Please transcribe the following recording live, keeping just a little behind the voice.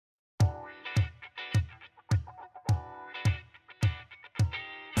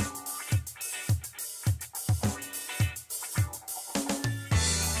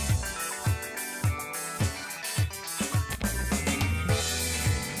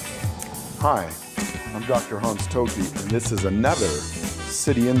Hi, I'm Dr. Hans Tokke, and this is another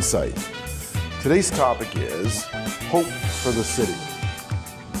City Insight. Today's topic is hope for the city.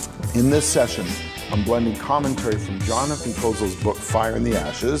 In this session, I'm blending commentary from Jonathan Kozol's book, Fire in the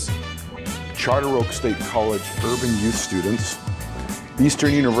Ashes, Charter Oak State College urban youth students,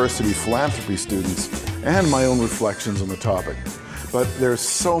 Eastern University philanthropy students, and my own reflections on the topic. But there's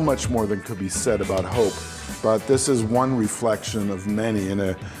so much more than could be said about hope, but this is one reflection of many in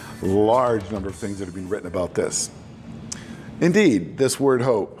a large number of things that have been written about this. Indeed, this word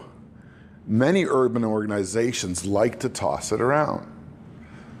hope, many urban organizations like to toss it around.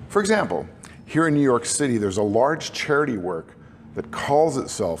 For example, here in New York City, there's a large charity work that calls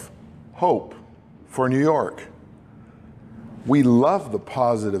itself Hope for New York. We love the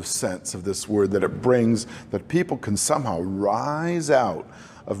positive sense of this word that it brings, that people can somehow rise out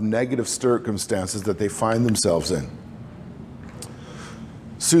of negative circumstances that they find themselves in.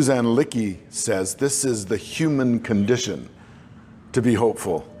 Suzanne Lickey says this is the human condition, to be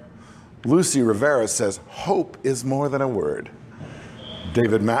hopeful. Lucy Rivera says hope is more than a word.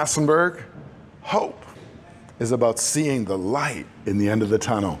 David Massenberg, hope is about seeing the light in the end of the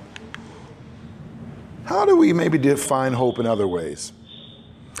tunnel. How do we maybe define hope in other ways?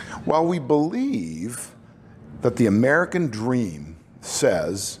 Well, we believe that the American dream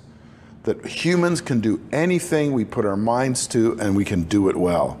says that humans can do anything we put our minds to and we can do it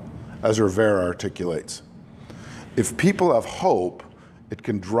well, as Rivera articulates. If people have hope, it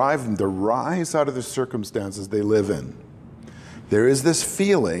can drive them to rise out of the circumstances they live in. There is this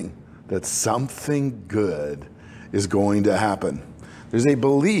feeling that something good is going to happen. There's a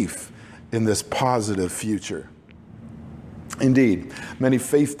belief in this positive future. Indeed, many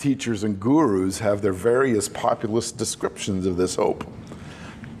faith teachers and gurus have their various populist descriptions of this hope.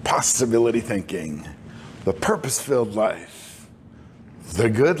 Possibility thinking, the purpose-filled life, the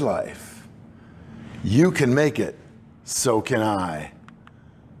good life. You can make it, so can I.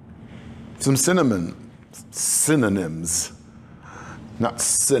 Some synonyms, not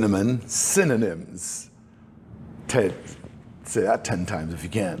cinnamon, synonyms. Say that 10 times if you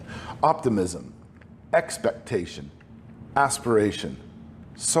can. Optimism, expectation, aspiration,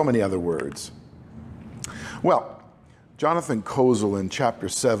 so many other words. Well, Jonathan Kozol in chapter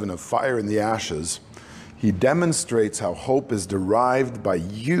 7 of Fire in the Ashes, he demonstrates how hope is derived by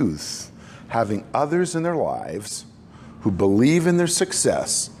youth having others in their lives who believe in their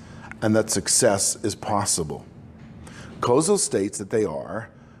success and that success is possible. Kozol states that they are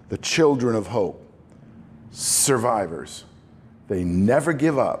the children of hope, survivors. They never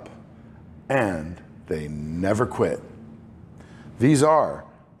give up and they never quit. These are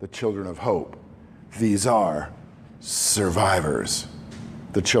the children of hope. These are survivors.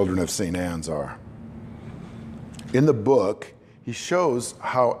 The children of St. Anne's are. In the book, he shows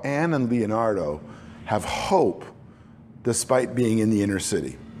how Anne and Leonardo have hope despite being in the inner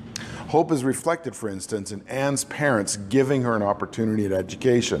city. Hope is reflected, for instance, in Anne's parents giving her an opportunity at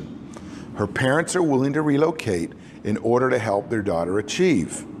education. Her parents are willing to relocate in order to help their daughter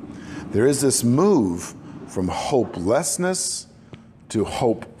achieve. There is this move from hopelessness to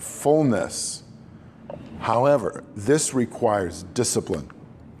hopefulness. However, this requires discipline.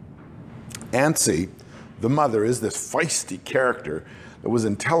 Ansi, the mother, is this feisty character that was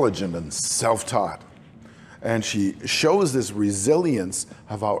intelligent and self-taught. And she shows this resilience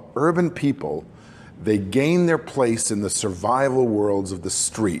of how urban people, they gain their place in the survival worlds of the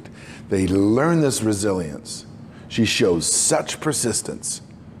street. They learn this resilience. She shows such persistence.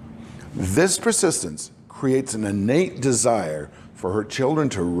 This persistence creates an innate desire for her children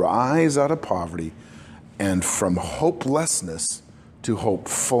to rise out of poverty and from hopelessness to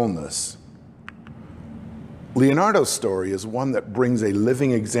hopefulness. Leonardo's story is one that brings a living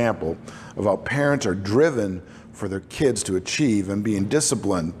example of how parents are driven for their kids to achieve and being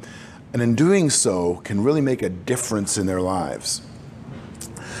disciplined, and in doing so can really make a difference in their lives.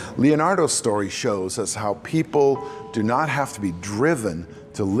 Leonardo's story shows us how people do not have to be driven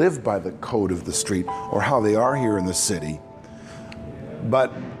to live by the code of the street or how they are here in the city,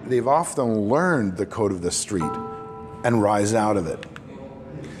 but they've often learned the code of the street and rise out of it.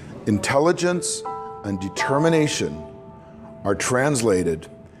 Intelligence and determination are translated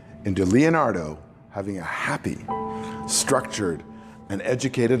into Leonardo having a happy, structured, and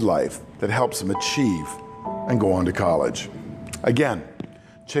educated life that helps him achieve and go on to college. Again,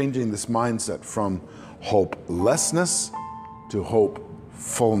 changing this mindset from hopelessness to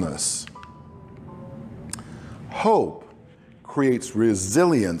hopefulness. Hope creates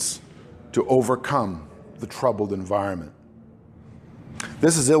resilience to overcome the troubled environment.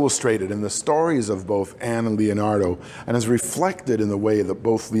 This is illustrated in the stories of both Anne and Leonardo, and is reflected in the way that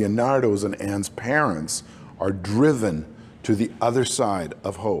both Leonardo's and Anne's parents are driven to the other side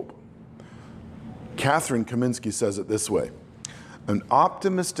of hope. Catherine Kaminsky says it this way: an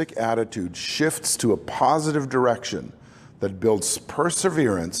optimistic attitude shifts to a positive direction that builds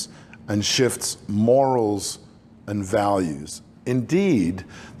perseverance and shifts morals and values. Indeed,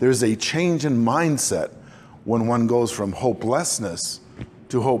 there's a change in mindset when one goes from hopelessness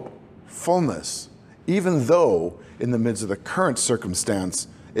to hopefulness, even though in the midst of the current circumstance,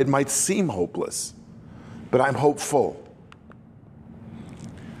 it might seem hopeless, but I'm hopeful.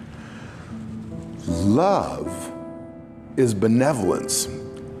 Love is benevolence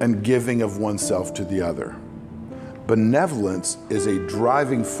and giving of oneself to the other. Benevolence is a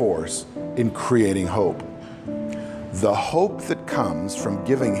driving force in creating hope. The hope that comes from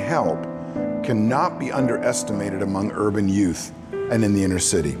giving help cannot be underestimated among urban youth and in the inner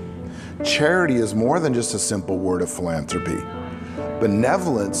city. Charity is more than just a simple word of philanthropy.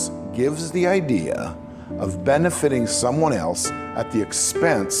 Benevolence gives the idea of benefiting someone else at the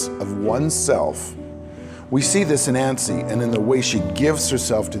expense of oneself. We see this in Nancy and in the way she gives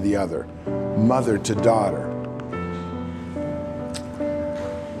herself to the other, mother to daughter.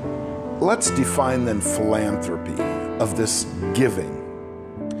 Let's define then philanthropy, of this giving.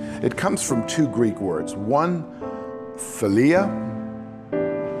 It comes from two Greek words. One, philia,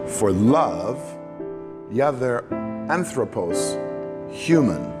 for love, the other, anthropos,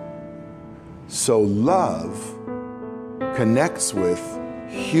 human. So love connects with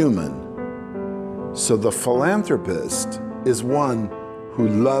human. So the philanthropist is one who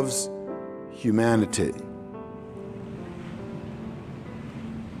loves humanity.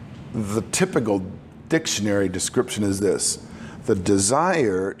 The typical dictionary description is this: the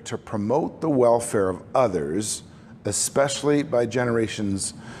desire to promote the welfare of others, especially by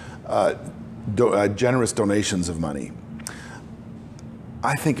generous donations of money.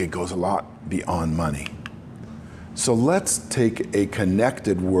 I think it goes a lot beyond money. So let's take a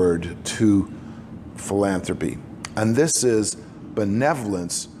connected word to philanthropy, and this is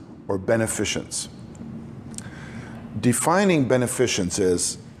benevolence or beneficence. Defining beneficence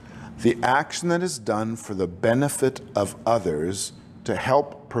is the action that is done for the benefit of others to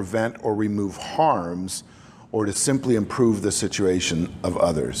help prevent or remove harms or to simply improve the situation of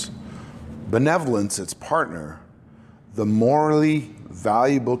others. Benevolence, its partner, the morally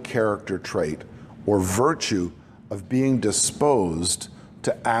valuable character trait or virtue of being disposed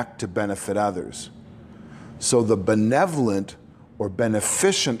to act to benefit others. So the benevolent or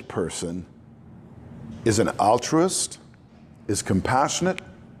beneficent person is an altruist, is compassionate,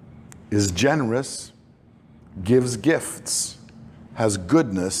 is generous, gives gifts, has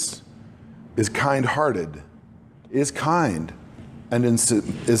goodness, is kind-hearted, is kind, and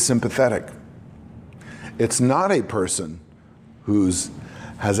is sympathetic. It's not a person who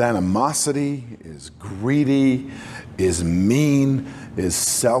has animosity, is greedy, is mean, is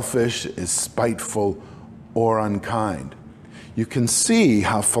selfish, is spiteful, or unkind. You can see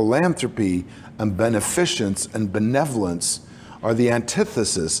how philanthropy and beneficence and benevolence are the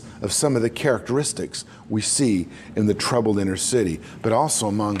antithesis of some of the characteristics we see in the troubled inner city, but also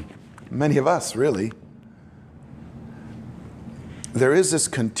among many of us, really. There is this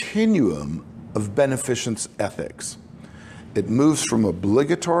continuum of beneficence ethics. It moves from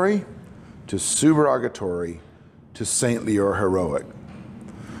obligatory to subrogatory to saintly or heroic.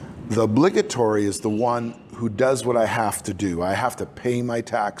 The obligatory is the one who does what I have to do. I have to pay my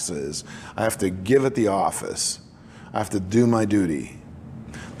taxes. I have to give at the office. I have to do my duty.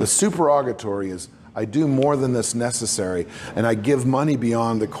 The supererogatory is I do more than this necessary, and I give money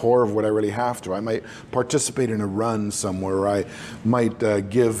beyond the core of what I really have to. I might participate in a run somewhere, or I might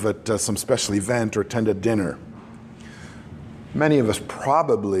give at some special event or attend a dinner. Many of us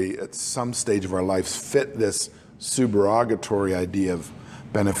probably at some stage of our lives fit this supererogatory idea of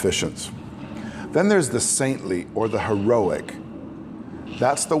beneficence. Then there's the saintly or the heroic.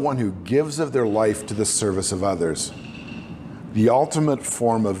 That's the one who gives of their life to the service of others. The ultimate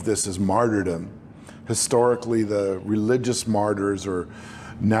form of this is martyrdom. Historically, the religious martyrs, or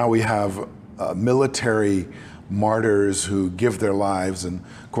now we have military martyrs who give their lives. And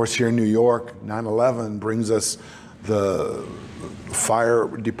of course, here in New York, 9/11 brings us the fire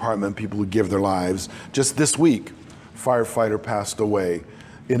department, people who give their lives. Just this week, a firefighter passed away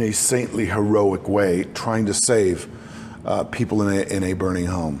in a saintly, heroic way, trying to save people in a burning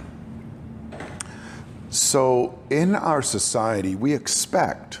home. So in our society, we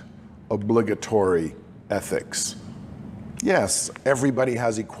expect obligatory ethics. Yes, everybody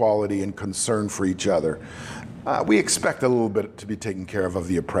has equality and concern for each other. we expect a little bit to be taken care of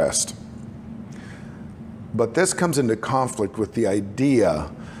the oppressed. But this comes into conflict with the idea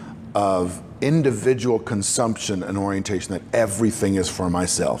of individual consumption and orientation, that everything is for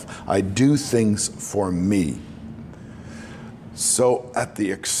myself. I do things for me. So at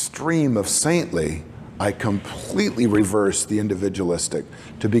the extreme of saintly, I completely reverse the individualistic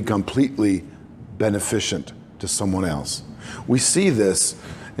to be completely beneficent to someone else. We see this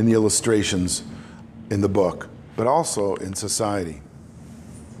in the illustrations in the book, but also in society.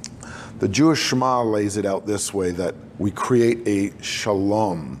 The Jewish Shema lays it out this way, that we create a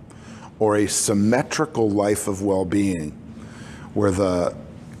shalom, or a symmetrical life of well-being, where the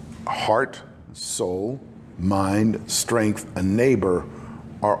heart, soul, mind, strength, and neighbor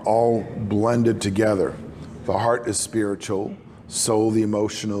are all blended together. The heart is spiritual, soul the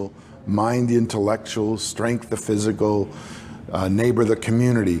emotional, mind the intellectual, strength the physical, neighbor the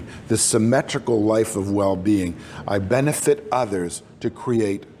community. This symmetrical life of well-being. I benefit others to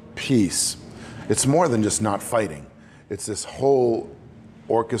create peace. It's more than just not fighting. It's this whole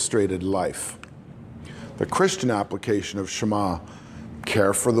orchestrated life. The Christian application of Shema: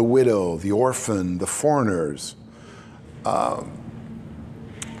 care for the widow, the orphan, the foreigners,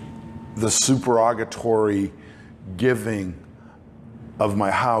 the supererogatory giving of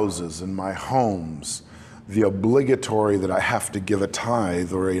my houses and my homes, the obligatory that I have to give a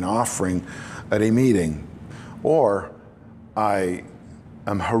tithe or an offering at a meeting, or I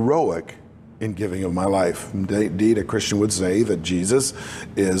am heroic in giving of my life. Indeed, a Christian would say that Jesus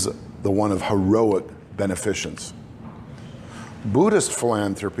is the one of heroic beneficence. Buddhist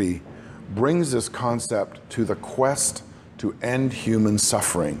philanthropy brings this concept to the quest to end human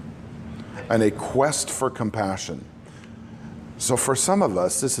suffering and a quest for compassion. So for some of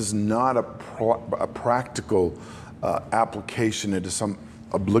us, this is not a practical application into some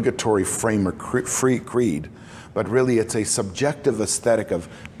obligatory frame or free creed, but really it's a subjective aesthetic of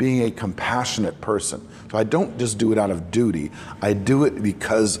being a compassionate person. So I don't just do it out of duty, I do it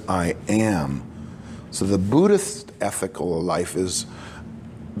because I am. So the Buddhist ethical life is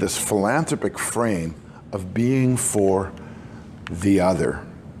this philanthropic frame of being for the other.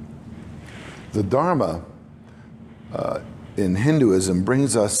 The Dharma in Hinduism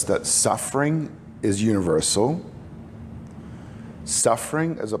brings us that suffering is universal.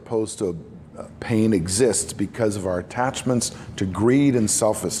 Suffering, as opposed to pain, exists because of our attachments to greed and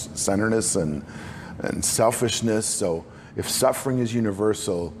self-centeredness and selfishness. So if suffering is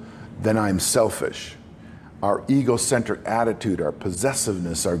universal, then I'm selfish. Our egocentric attitude, our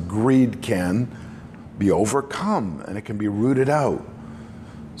possessiveness, our greed can be overcome and it can be rooted out.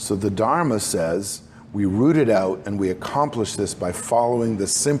 So the Dharma says we root it out, and we accomplish this by following the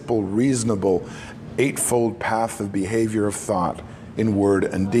simple, reasonable, eightfold path of behavior of thought in word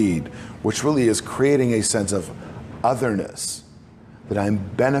and deed, which really is creating a sense of otherness, that I'm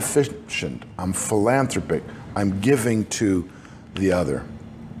beneficent, I'm philanthropic, I'm giving to the other.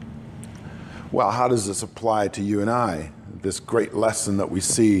 Well, how does this apply to you and I? This great lesson that we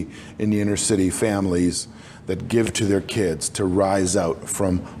see in the inner city families that give to their kids to rise out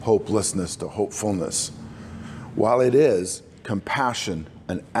from hopelessness to hopefulness. While it is compassion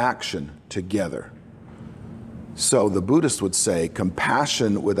and action together. So the Buddhist would say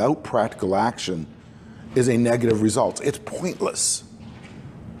compassion without practical action is a negative result. It's pointless.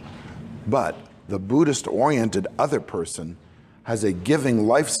 But the Buddhist-oriented other person has a giving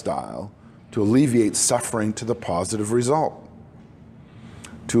lifestyle to alleviate suffering to the positive result.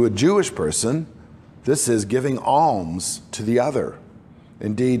 To a Jewish person, this is giving alms to the other,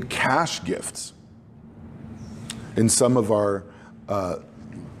 indeed cash gifts. In some of our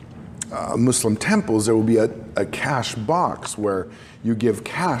Muslim temples, there will be a cash box where you give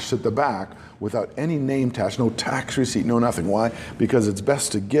cash at the back without any name tag, no tax receipt, no nothing. Why? Because it's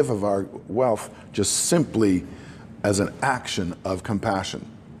best to give of our wealth just simply as an action of compassion.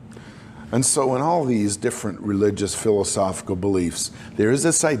 And so in all these different religious philosophical beliefs, there is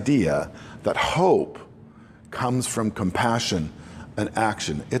this idea that hope comes from compassion and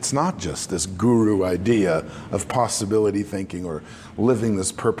action. It's not just this guru idea of possibility thinking or living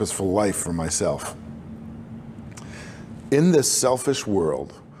this purposeful life for myself. In this selfish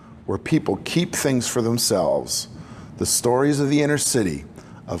world where people keep things for themselves, the stories of the inner city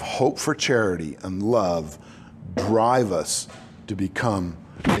of hope for charity and love drive us to become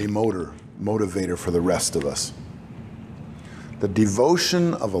a motivator for the rest of us. The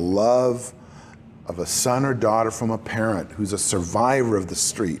devotion of a love of a son or daughter from a parent who's a survivor of the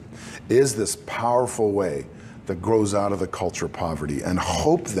street is this powerful way that grows out of the culture of poverty. And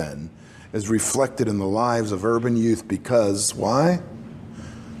hope then is reflected in the lives of urban youth because, why?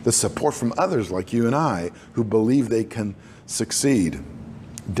 the support from others like you and I who believe they can succeed.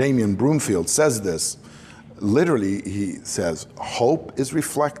 Damien Broomfield says this. Literally, he says, hope is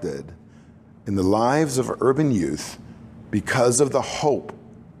reflected in the lives of urban youth because of the hope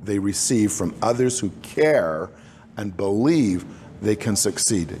they receive from others who care and believe they can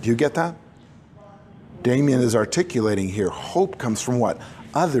succeed. Do you get that? Damien is articulating here, hope comes from what?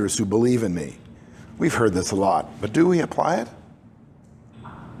 Others who believe in me. We've heard this a lot, but do we apply it?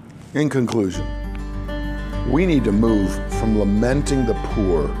 In conclusion, we need to move from lamenting the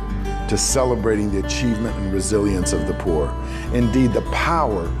poor to celebrating the achievement and resilience of the poor. Indeed, the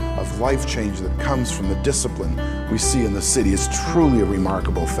power of life change that comes from the discipline we see in the city is truly a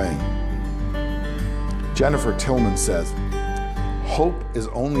remarkable thing. Jennifer Tillman says, hope is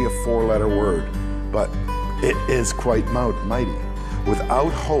only a four-letter word, but it is quite mighty. Without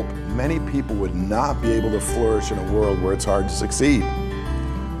hope, many people would not be able to flourish in a world where it's hard to succeed.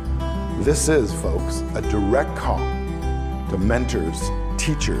 This is, folks, a direct call to mentors,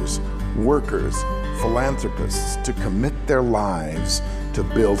 teachers, workers, philanthropists to commit their lives to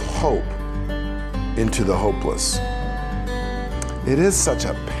build hope into the hopeless. It is such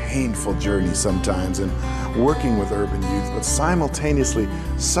a painful journey sometimes in working with urban youth, but simultaneously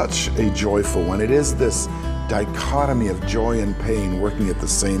such a joyful one. It is this dichotomy of joy and pain working at the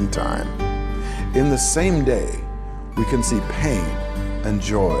same time. In the same day, we can see pain and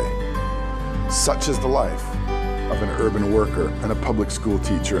joy. Such is the life of an urban worker and a public school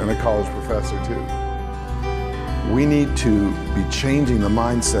teacher and a college professor too. We need to be changing the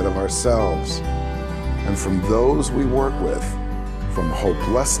mindset of ourselves and from those we work with, from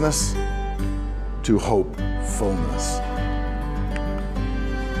hopelessness to hopefulness.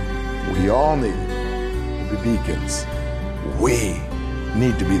 We all need to be beacons. We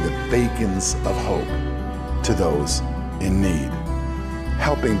need to be the beacons of hope to those in need,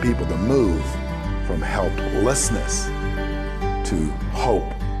 helping people to move from helplessness to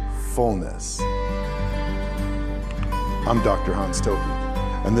hopefulness. I'm Dr. Hans Tokke,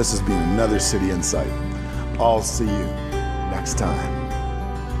 and this has been another City Insight. I'll see you next time.